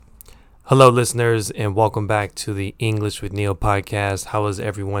Hello, listeners, and welcome back to the English with Neil podcast. How is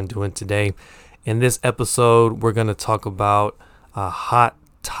everyone doing today? In this episode, we're going to talk about a hot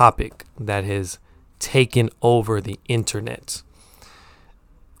topic that has taken over the internet.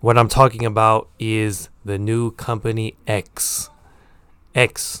 What I'm talking about is the new company X.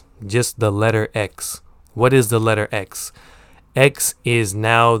 X, just the letter X. What is the letter X? X is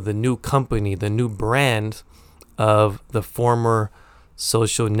now the new company, the new brand of the former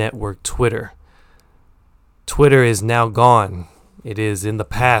social network Twitter. Twitter is now gone. It is in the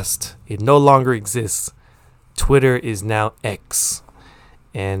past. It no longer exists. Twitter is now X.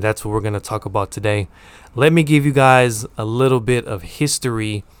 And that's what we're going to talk about today. Let me give you guys a little bit of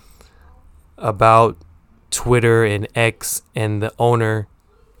history about Twitter and X and the owner,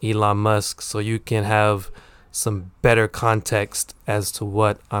 Elon Musk, so you can have some better context as to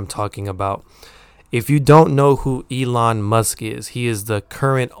what I'm talking about. If you don't know who Elon Musk is, he is the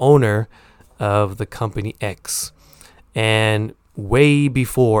current owner of the company X. And way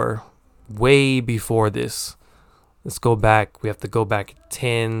before this, let's go back. We have to go back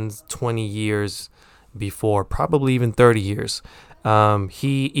 10, 20 years before, probably even 30 years.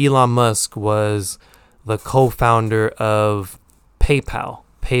 Elon Musk was the co-founder of PayPal.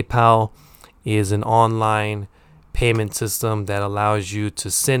 PayPal is an online payment system that allows you to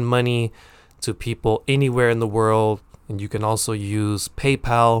send money to people anywhere in the world, and you can also use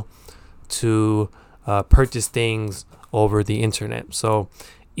PayPal to purchase things over the internet. So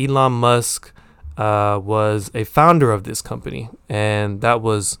Elon Musk was a founder of this company, and that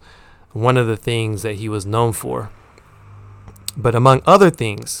was one of the things that he was known for. But among other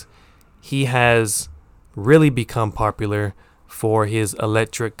things, he has really become popular for his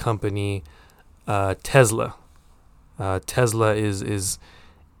electric company, Tesla. Tesla is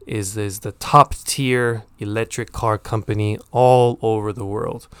the top tier electric car company all over the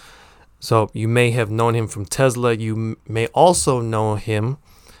world. So you may have known him from Tesla. You may also know him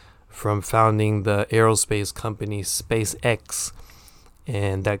from founding the aerospace company SpaceX.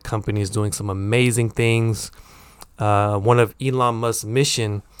 And that company is doing some amazing things. One of Elon Musk's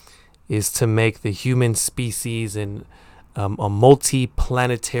mission is to make the human species and a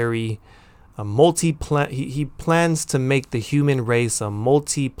multi-planetary he plans to make the human race a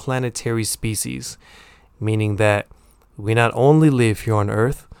multi-planetary species, meaning that we not only live here on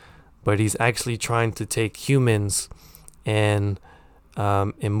Earth, but he's actually trying to take humans and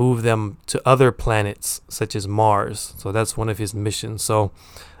move them to other planets such as Mars. So that's one of his missions. So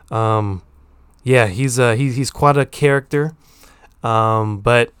he's quite a character.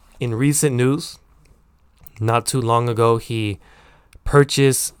 But in recent news, not too long ago, he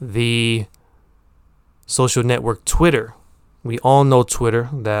purchased the social network Twitter. We all know Twitter,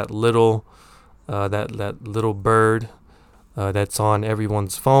 that little bird that's on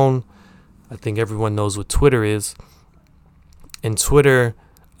everyone's phone. I think everyone knows what Twitter is. And Twitter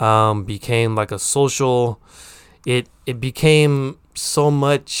became like a social. It became so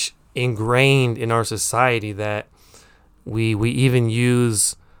much ingrained in our society that we even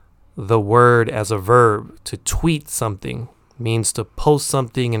use the word as a verb. To tweet something means to post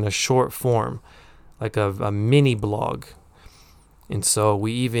something in a short form, like a mini blog. And so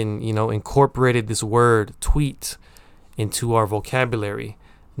we even, incorporated this word tweet into our vocabulary.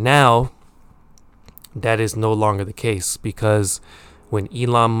 Now, that is no longer the case, because when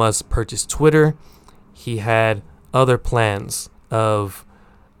Elon Musk purchased Twitter, he had other plans of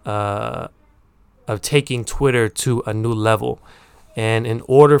taking Twitter to a new level. And in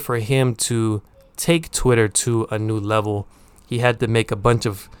order for him to take Twitter to a new level, he had to make a bunch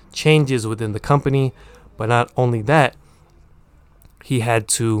of changes within the company. But not only that, he had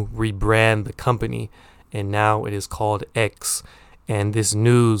to rebrand the company, and now it is called X. And this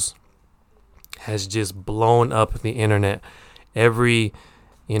news has just blown up the internet. Everyone's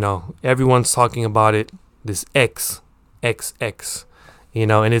talking about it. This X,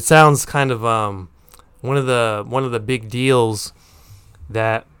 and it sounds kind of one of the big deals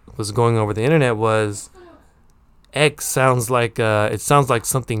that was going over the internet was X sounds like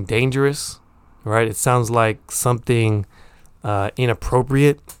something dangerous, right? It sounds like something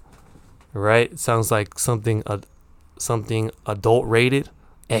inappropriate, right? It sounds like something adult rated,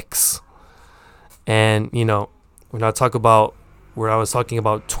 X. And when I was talking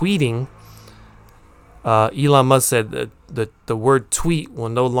about tweeting, Elon Musk said that the word tweet will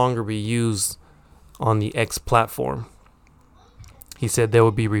no longer be used on the X platform. He said they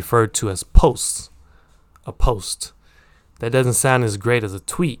will be referred to as posts. A post. That doesn't sound as great as a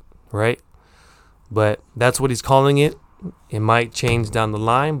tweet, right? But that's what he's calling it. It might change down the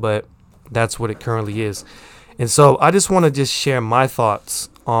line, but that's what it currently is. And so I just want to share my thoughts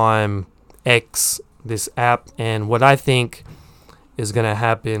on X, this app, and what I think is going to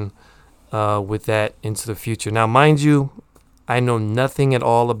happen with that into the future. Now, mind you, I know nothing at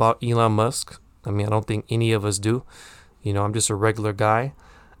all about Elon Musk. I mean, I don't think any of us do. I'm just a regular guy.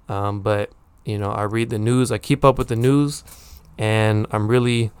 But, I read the news. I keep up with the news, and I'm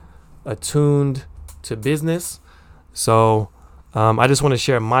really attuned to business. So I just want to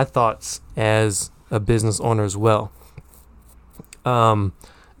share my thoughts as a business owner as well.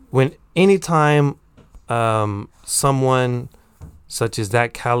 Anytime someone such as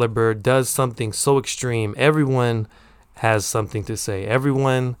that caliber does something so extreme, everyone has something to say.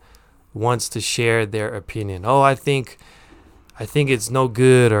 Everyone wants to share their opinion. Oh, I think it's no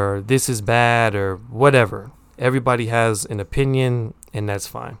good, or this is bad, or whatever. Everybody has an opinion, and that's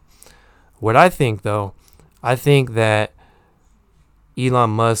fine. What I think, though, I think that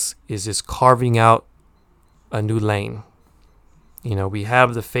Elon Musk is just carving out a new lane. We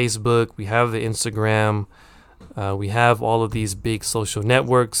have the Facebook, we have the Instagram, we have all of these big social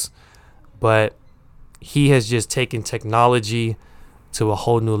networks, but he has just taken technology to a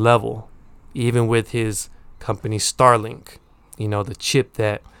whole new level, even with his company Starlink, the chip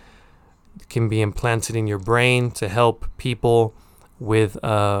that can be implanted in your brain to help people with,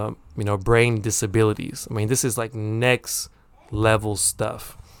 brain disabilities. I mean, this is like next level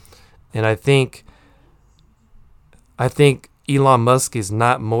stuff. And I think Elon Musk is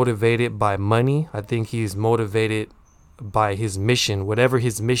not motivated by money. I think he's motivated by his mission, whatever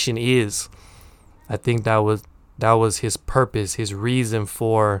his mission is. I think that was his purpose, his reason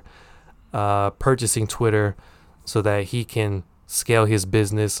for purchasing Twitter, so that he can scale his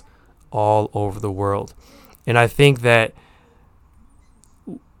business all over the world. And I think that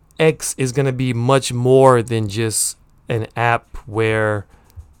X is going to be much more than just an app where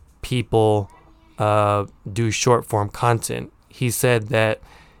people do short form content. He said that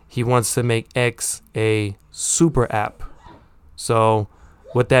he wants to make X a super app. So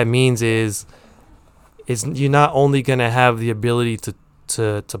what that means is you're not only going to have the ability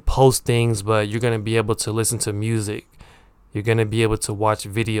to post things, but you're going to be able to listen to music. You're going to be able to watch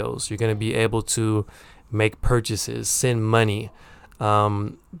videos. You're going to be able to make purchases, send money,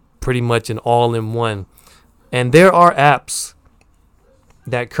 pretty much an all-in-one. And there are apps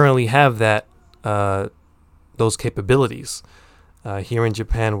that currently have that those capabilities. Here in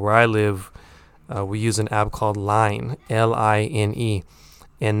Japan, where I live, we use an app called Line, Line,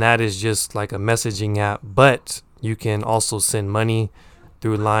 and that is just like a messaging app. But you can also send money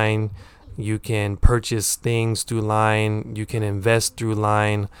through Line. You can purchase things through Line. You can invest through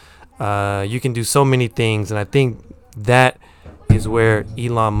Line. You can do so many things, and I think that is where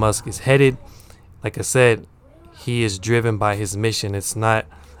Elon Musk is headed. Like I said, he is driven by his mission. It's not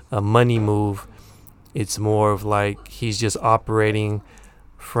a money move. It's more of like he's just operating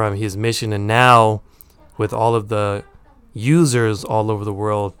from his mission. And now, with all of the users all over the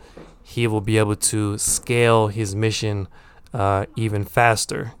world, he will be able to scale his mission even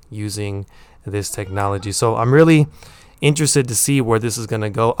faster using this technology. So I'm really interested to see where this is going to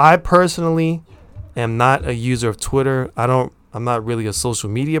go. I personally am not a user of Twitter. I'm not really a social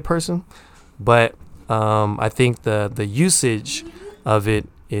media person, but I think the usage of it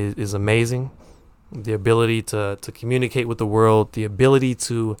is amazing. The ability to communicate with the world, the ability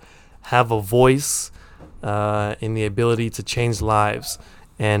to have a voice, and the ability to change lives.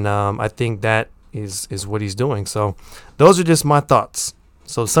 And I think that is what he's doing. So those are just my thoughts.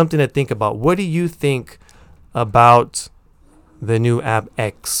 So something to think about. What do you think about the new app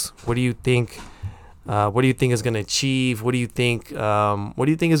X? What do you think? What do you think is going to achieve? What do you think? What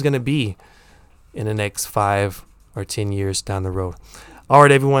do you think is going to be in the next 5 or 10 years down the road? All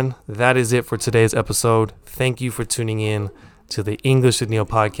right, everyone, that is it for today's episode. Thank you for tuning in to the English with Neil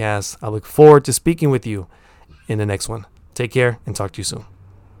podcast. I look forward to speaking with you in the next one. Take care and talk to you soon.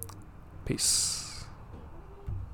 Peace.